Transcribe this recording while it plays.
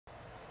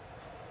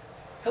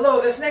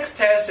Hello, this next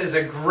test is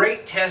a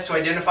great test to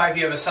identify if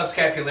you have a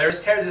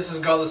subscapularis tear. This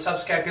is called the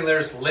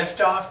subscapularis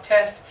lift-off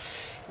test.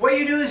 What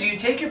you do is you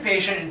take your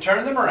patient and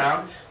turn them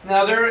around.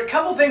 Now there are a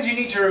couple things you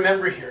need to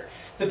remember here.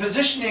 The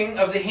positioning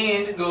of the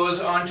hand goes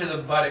onto the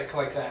buttock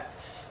like that.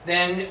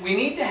 Then we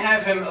need to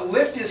have him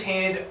lift his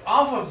hand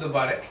off of the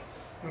buttock.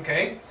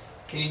 Okay?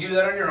 Can you do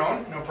that on your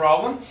own? No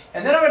problem.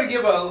 And then I'm going to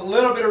give a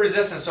little bit of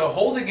resistance. So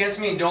hold against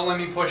me and don't let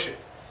me push it.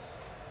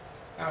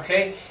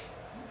 Okay?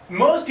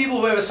 Most people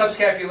who have a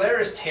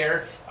subscapularis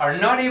tear are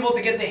not able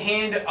to get the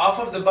hand off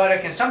of the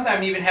buttock and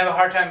sometimes even have a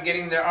hard time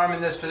getting their arm in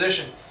this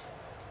position.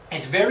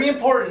 It's very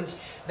important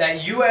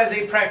that you as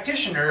a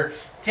practitioner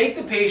take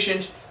the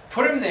patient,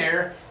 put him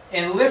there,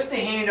 and lift the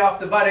hand off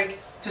the buttock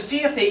to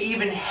see if they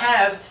even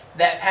have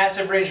that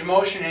passive range of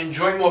motion and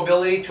joint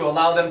mobility to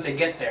allow them to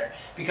get there.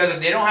 Because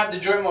if they don't have the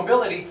joint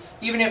mobility,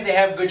 even if they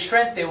have good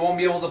strength, they won't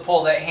be able to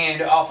pull that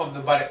hand off of the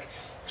buttock.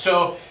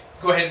 So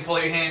go ahead and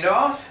pull your hand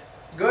off.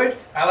 Good.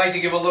 I like to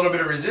give a little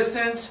bit of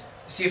resistance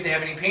to see if they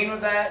have any pain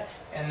with that,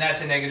 and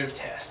that's a negative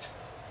test.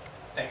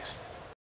 Thanks.